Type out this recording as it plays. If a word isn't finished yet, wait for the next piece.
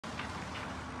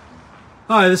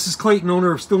Hi, this is Clayton,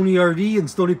 owner of Stony RV in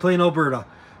Stony Plain, Alberta.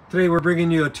 Today we're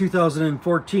bringing you a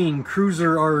 2014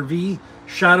 Cruiser RV,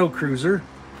 Shadow Cruiser.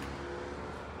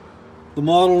 The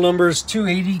model number is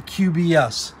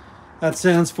 280qbs. That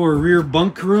stands for rear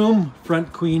bunk room,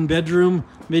 front queen bedroom,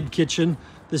 mid kitchen.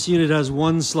 This unit has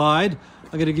one slide.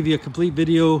 I'm going to give you a complete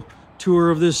video tour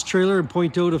of this trailer and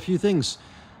point out a few things.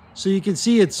 So you can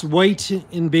see it's white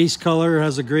in base color,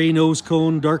 has a gray nose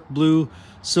cone, dark blue,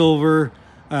 silver,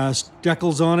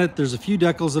 decals on it. There's a few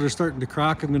decals that are starting to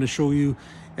crack. I'm going to show you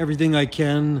everything I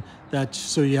can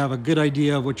so you have a good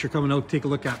idea of what you're coming out to take a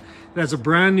look at. It has a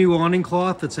brand new awning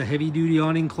cloth. It's a heavy duty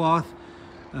awning cloth,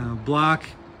 black,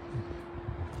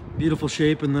 beautiful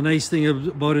shape. And the nice thing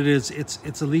about it is it's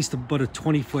at least about a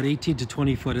 20 foot, 18 to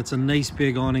 20 foot. It's a nice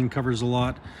big awning, covers a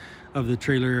lot of the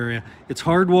trailer area. It's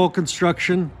hard wall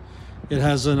construction. It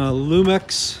has an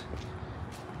Alumex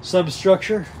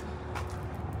substructure.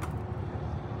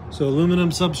 So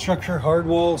aluminum substructure, hard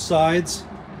wall sides,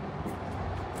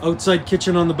 outside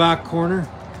kitchen on the back corner.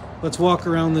 Let's walk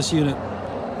around this unit.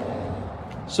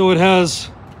 So it has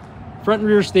front and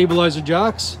rear stabilizer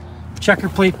jacks, checker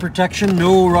plate protection,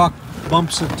 no rock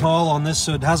bumps at all on this,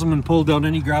 so it hasn't been pulled down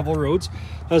any gravel roads.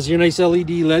 Has your nice LED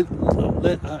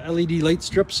light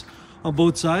strips on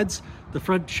both sides. The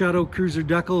front Shadow Cruiser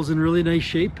decal is in really nice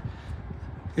shape.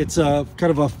 It's a kind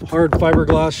of a hard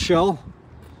fiberglass shell.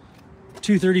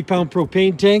 230-pound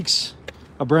propane tanks,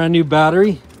 a brand new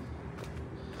battery,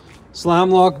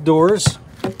 slam lock doors,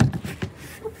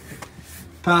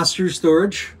 pass-through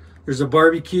storage. There's a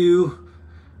barbecue.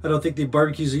 I don't think the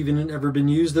barbecue's even ever been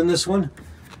used in this one.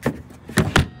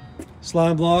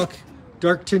 Slam lock,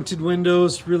 dark tinted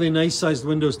windows, really nice sized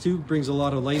windows too. Brings a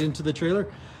lot of light into the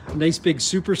trailer. A nice big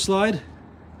super slide.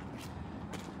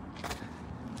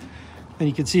 And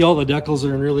you can see all the decals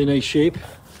are in really nice shape.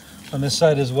 On this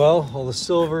side as well, all the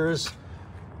silvers,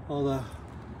 all the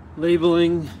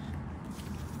labeling,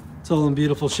 it's all in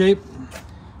beautiful shape.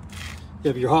 You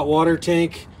have your hot water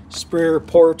tank, sprayer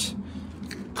port,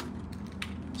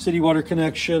 city water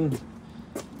connection,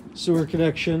 sewer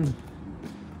connection,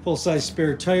 full-size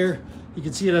spare tire. You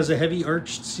can see it has a heavy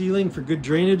arched ceiling for good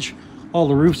drainage. All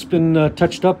the roof's been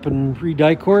touched up and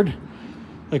re-dicored,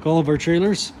 like all of our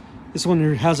trailers. This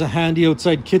one has a handy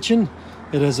outside kitchen.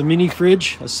 It has a mini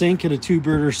fridge, a sink, and a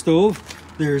 2-burner stove.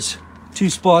 There's 2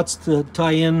 spots to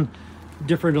tie in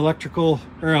different electrical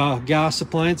or gas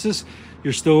appliances,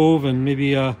 your stove, and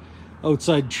maybe a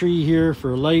outside tree here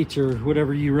for light or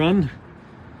whatever you run.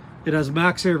 It has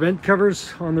max air vent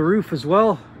covers on the roof as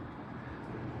well.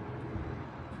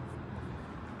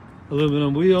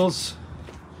 Aluminum wheels.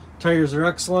 Tires are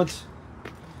excellent.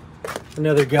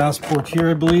 Another gas port here,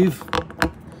 I believe.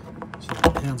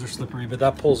 Hands are slippery, but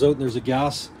that pulls out and there's a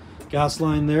gas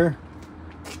line there.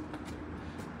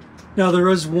 Now there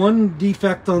is one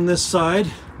defect on this side.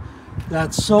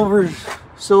 That silver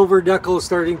decal is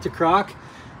starting to crack,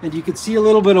 and you can see a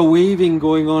little bit of waving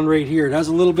going on right here. It has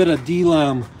a little bit of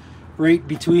D-lam right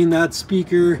between that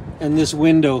speaker and this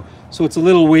window, so it's a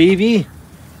little wavy.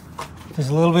 There's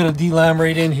a little bit of D-lam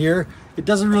right in here. It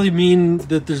doesn't really mean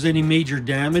that there's any major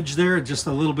damage there. Just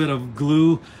a little bit of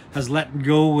glue has let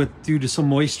go due to some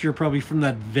moisture, probably from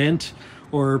that vent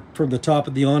or from the top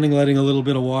of the awning, letting a little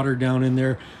bit of water down in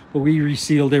there. But we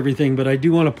resealed everything. But I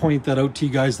do want to point that out to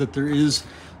you guys, that there is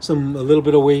a little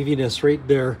bit of waviness right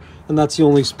there, and that's the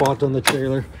only spot on the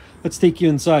trailer. Let's take you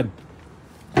inside.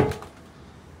 Give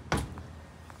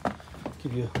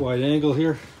you a wide angle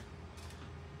here.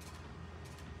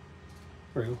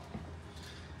 There we go.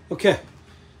 Okay,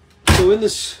 so in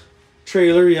this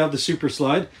trailer you have the super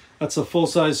slide. That's a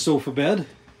full-size sofa bed.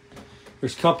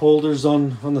 There's cup holders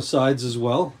on the sides as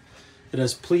well. It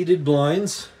has pleated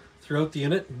blinds throughout the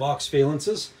unit, box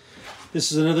valances.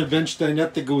 This is another bench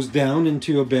dinette that goes down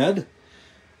into a bed.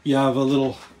 You have a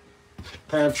little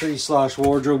pantry /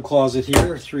 wardrobe closet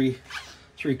here, three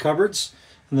cupboards,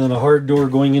 and then a hard door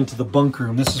going into the bunk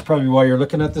room. This is probably why you're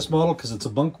looking at this model, because it's a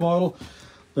bunk model.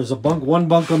 There's one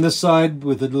bunk on this side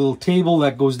with a little table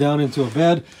that goes down into a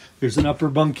bed. There's an upper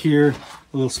bunk here,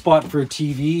 a little spot for a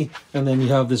TV, and then you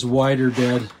have this wider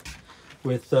bed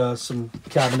with some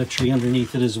cabinetry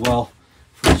underneath it as well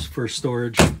for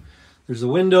storage. There's a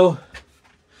window.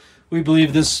 We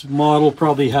believe this model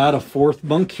probably had a 4th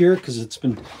bunk here because it's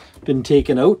been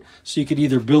taken out. So you could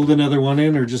either build another one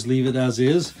in or just leave it as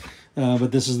is.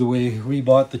 But this is the way we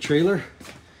bought the trailer.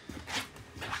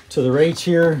 To the right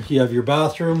here, you have your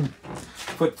bathroom,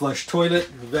 foot flush toilet,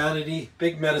 vanity,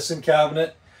 big medicine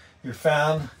cabinet, your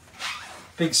fan,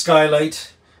 big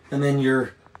skylight, and then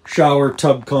your shower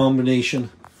tub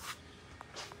combination.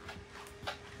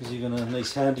 There's even a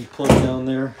nice handy plug down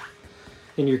there.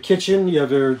 In your kitchen, you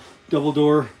have your double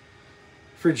door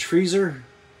fridge freezer,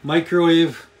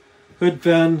 microwave, hood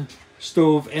fan,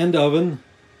 stove, and oven.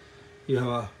 You have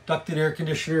a ducted air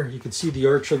conditioner. You can see the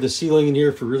arch of the ceiling in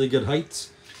here for really good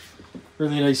heights.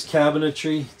 Really nice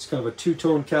cabinetry. It's kind of a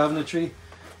two-tone cabinetry.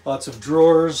 Lots of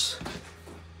drawers.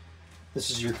 This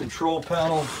is your control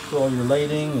panel for all your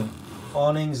lighting and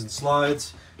awnings and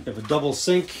slides. You have a double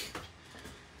sink,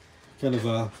 kind of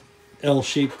a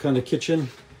L-shaped kind of kitchen.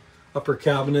 Upper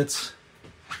cabinets,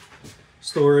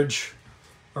 storage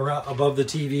around above the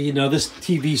TV. Now this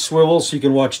TV swivels so you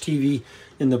can watch TV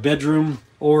in the bedroom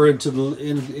or into the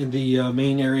in the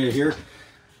main area here.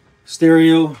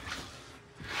 Stereo.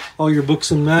 All your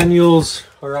books and manuals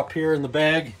are up here in the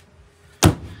bag.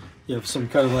 You have some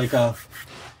kind of like a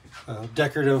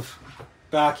decorative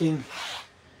backing.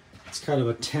 It's kind of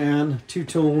a tan,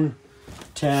 two-tone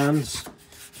tans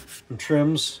and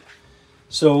trims.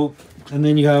 So, and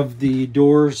then you have the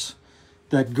doors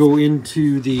that go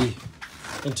into the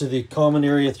common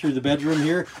area through the bedroom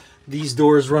here. These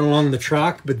doors run along the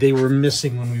track, but they were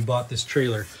missing when we bought this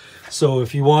trailer. So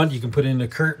if you want, you can put in a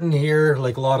curtain here,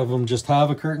 like a lot of them just have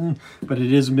a curtain, but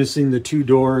it is missing the two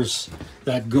doors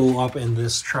that go up in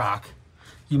this track.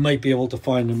 You might be able to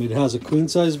find them. It has a queen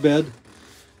size bed.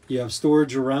 You have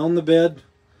storage around the bed,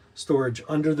 storage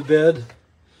under the bed,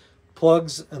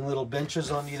 plugs and little benches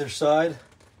on either side,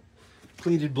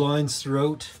 pleated blinds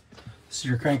throughout. This is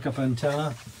your crank up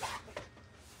antenna.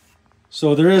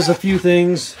 So there is a few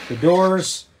things. The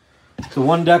doors, the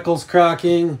one decal's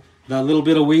cracking, that little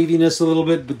bit of waviness a little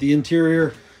bit, but the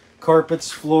interior,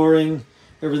 carpets, flooring,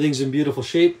 everything's in beautiful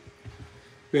shape.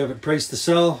 We have it priced to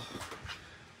sell.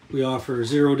 We offer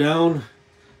 0 down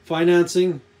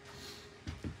financing,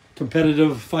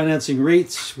 competitive financing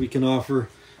rates. We can offer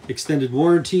extended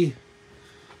warranty,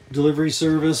 delivery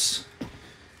service,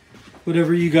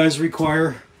 whatever you guys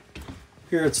require.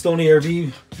 Here at Stoney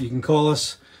RV, you can call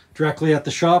us directly at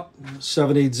the shop,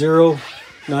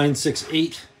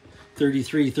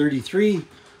 780-968-3333,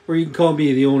 or you can call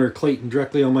me, the owner, Clayton,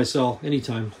 directly on my cell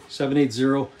anytime,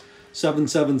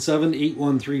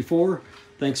 780-777-8134.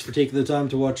 Thanks for taking the time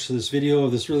to watch this video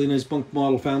of this really nice bunk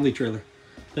model family trailer.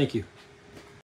 Thank you.